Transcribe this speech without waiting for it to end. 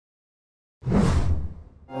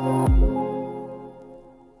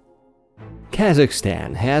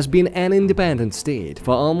Kazakhstan has been an independent state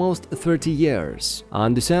for almost 30 years.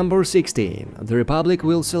 On December 16, the republic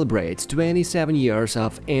will celebrate 27 years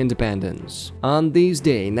of independence. On this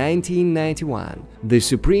day, 1991, the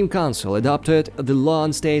Supreme Council adopted the law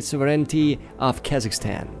on state sovereignty of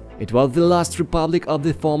Kazakhstan. It was the last republic of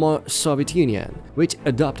the former Soviet Union which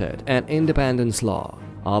adopted an independence law.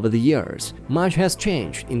 Over the years, much has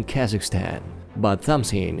changed in Kazakhstan, but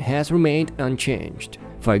something has remained unchanged.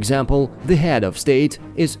 For example, the head of state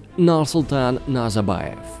is Nursultan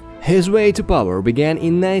Nazarbayev. His way to power began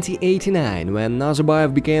in 1989 when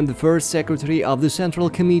Nazarbayev became the first secretary of the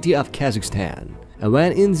Central Committee of Kazakhstan. And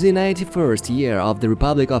when in the 91st year of the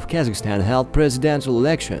Republic of Kazakhstan held presidential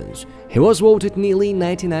elections, he was voted nearly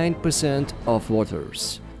 99% of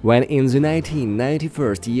voters. When in the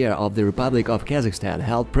 1991st year of the Republic of Kazakhstan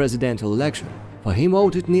held presidential election, for him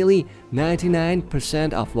voted nearly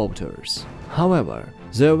 99% of voters. However,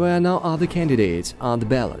 there were no other candidates on the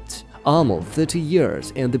ballot, almost 30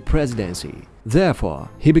 years in the presidency. Therefore,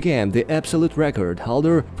 he became the absolute record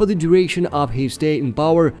holder for the duration of his stay in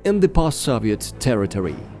power in the post-Soviet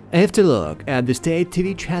territory. If to look at the state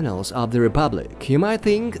TV channels of the Republic, you might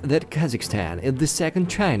think that Kazakhstan is the second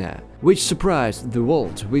China, which surprised the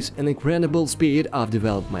world with an incredible speed of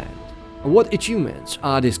development. What achievements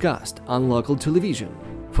are discussed on local television?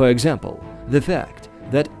 For example, the fact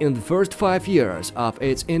that in the first 5 years of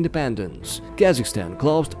its independence, Kazakhstan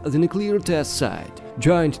closed the nuclear test site,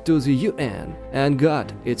 joined to the UN, and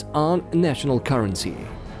got its own national currency.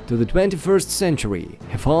 To the 21st century,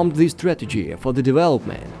 he formed the strategy for the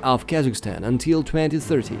development of Kazakhstan until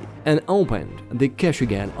 2030 and opened the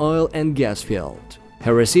Kashagan oil and gas field. He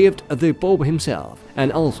received the Pope himself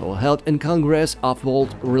and also held a Congress of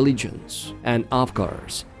World Religions. And of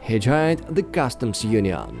course, he joined the Customs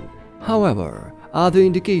Union. However, other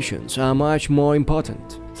indications are much more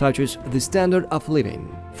important, such as the standard of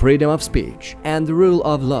living, freedom of speech, and the rule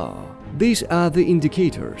of law. These are the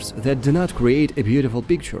indicators that do not create a beautiful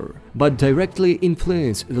picture, but directly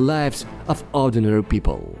influence the lives of ordinary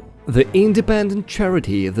people. The independent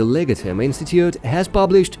charity The Legitim Institute has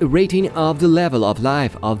published a rating of the level of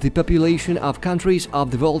life of the population of countries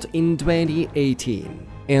of the world in 2018.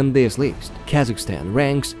 In this list, Kazakhstan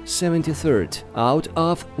ranks 73rd out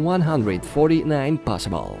of 149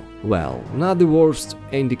 possible. Well, not the worst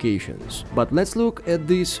indications, but let's look at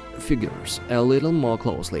these figures a little more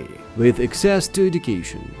closely. With access to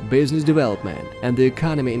education, business development, and the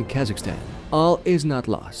economy in Kazakhstan, all is not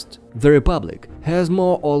lost. The Republic has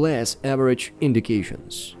more or less average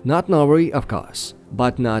indications. Not Norway, of course,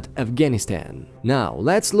 but not Afghanistan. Now,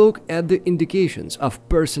 let's look at the indications of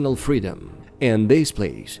personal freedom. In this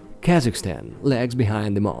place, Kazakhstan lags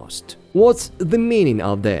behind the most. What's the meaning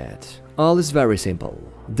of that? All is very simple.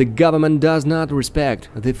 The government does not respect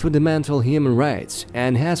the fundamental human rights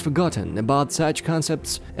and has forgotten about such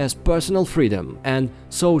concepts as personal freedom and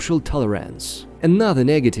social tolerance. Another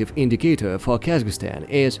negative indicator for Kazakhstan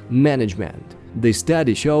is management. The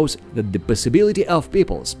study shows that the possibility of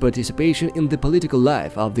people's participation in the political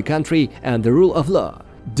life of the country and the rule of law,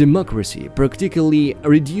 democracy practically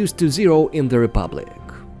reduced to zero in the republic.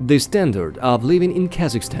 The standard of living in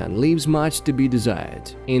Kazakhstan leaves much to be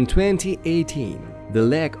desired. In 2018, the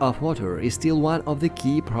lack of water is still one of the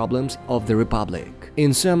key problems of the republic.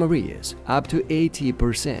 In some areas, up to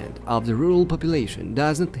 80% of the rural population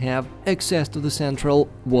doesn't have access to the central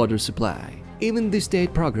water supply. Even the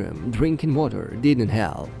state program Drinking Water didn't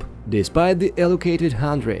help. Despite the allocated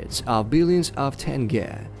hundreds of billions of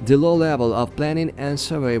tenge, the low level of planning and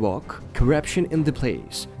survey work, corruption in the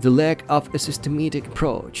place, the lack of a systematic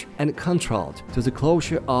approach and control to the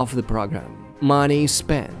closure of the program, money is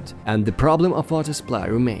spent, and the problem of water supply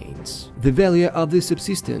remains. The value of the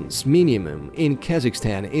subsistence minimum in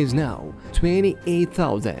Kazakhstan is now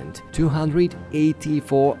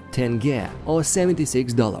 28,284 tenge or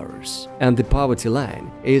 $76, and the poverty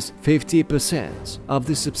line is 50% of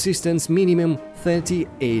the subsistence minimum,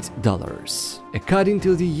 $38. According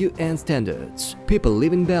to the UN standards, people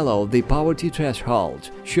living below the poverty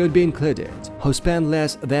threshold should be included who spend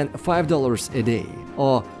less than $5 a day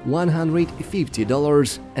or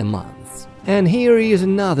 $150 a month. And here is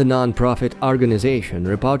another non-profit organization,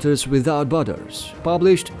 Reporters Without Borders,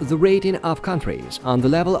 published the rating of countries on the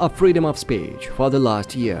level of freedom of speech for the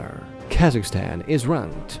last year. Kazakhstan is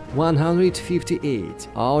ranked 158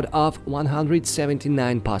 out of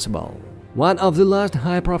 179 possible. One of the last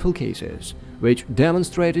high-profile cases which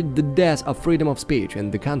demonstrated the death of freedom of speech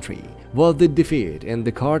in the country was the defeat in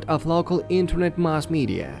the court of local internet mass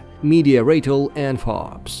media, Media Rattle and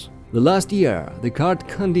Forbes. The last year, the court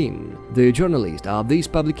condemned the journalist of these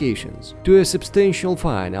publications to a substantial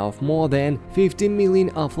fine of more than 50 million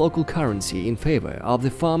of local currency in favor of the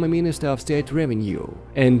former Minister of State Revenue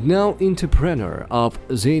and now entrepreneur of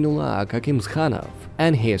Zeynullah Kakimkhanov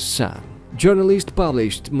and his son. Journalists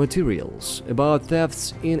published materials about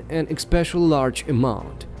thefts in an especially large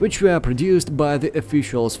amount, which were produced by the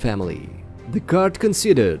official's family. The court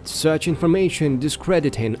considered such information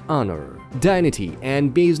discrediting honor, dignity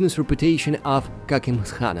and business reputation of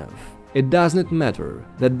Kakimkhanov. It does not matter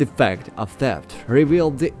that the fact of theft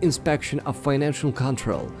revealed the inspection of financial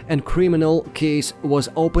control and criminal case was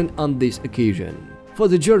opened on this occasion. For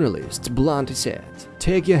the journalists, bluntly said,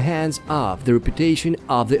 take your hands off the reputation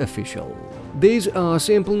of the official. These are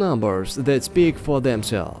simple numbers that speak for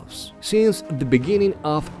themselves. Since the beginning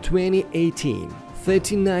of 2018,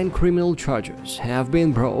 39 criminal charges have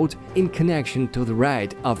been brought in connection to the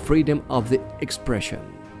right of freedom of the expression.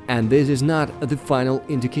 And this is not the final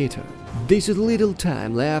indicator. This is little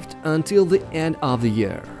time left until the end of the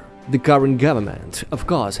year. The current government, of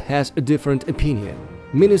course, has a different opinion.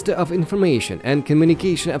 Minister of Information and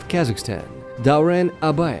Communication of Kazakhstan, Dauren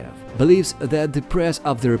Abayev, believes that the press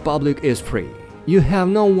of the Republic is free. You have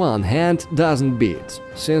no one hand doesn't beat,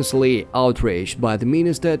 sincerely outraged by the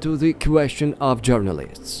minister to the question of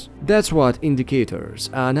journalists. That's what indicators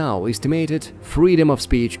are now estimated freedom of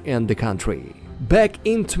speech in the country. Back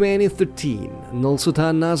in 2013,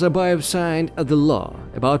 Nursultan Nazarbayev signed the law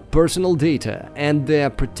about personal data and their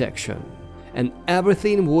protection, and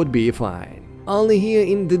everything would be fine. Only here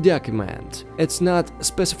in the document, it's not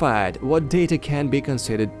specified what data can be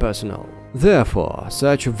considered personal. Therefore,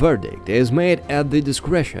 such a verdict is made at the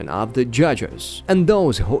discretion of the judges and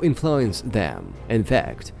those who influence them. In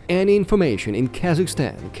fact, any information in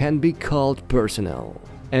Kazakhstan can be called personal,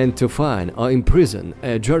 and to fine or imprison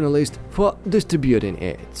a journalist for distributing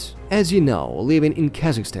it. As you know, living in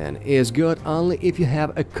Kazakhstan is good only if you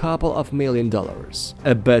have a couple of $1 million,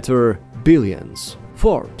 a better billions.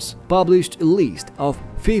 Forbes published a list of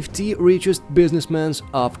 50 richest businessmen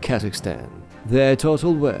of Kazakhstan. Their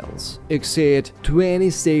total wealth exceeds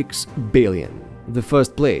 26 billion. The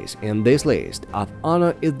first place in this list of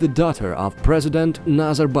honor is the daughter of President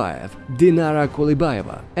Nazarbayev, Dinara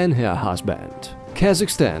Kulibayeva, and her husband.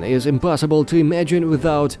 Kazakhstan is impossible to imagine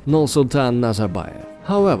without Nursultan Nazarbayev.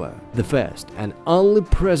 However, the first and only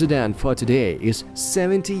president for today is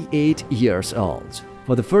 78 years old.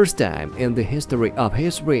 For the first time in the history of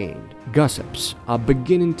his reign, gossips are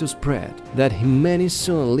beginning to spread that he may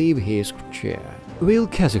soon leave his chair. Will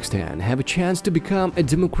Kazakhstan have a chance to become a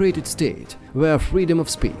democratic state where freedom of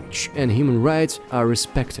speech and human rights are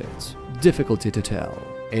respected? Difficulty to tell.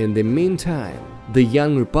 In the meantime, the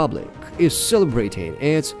young republic is celebrating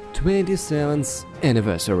its 27th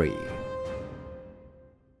anniversary.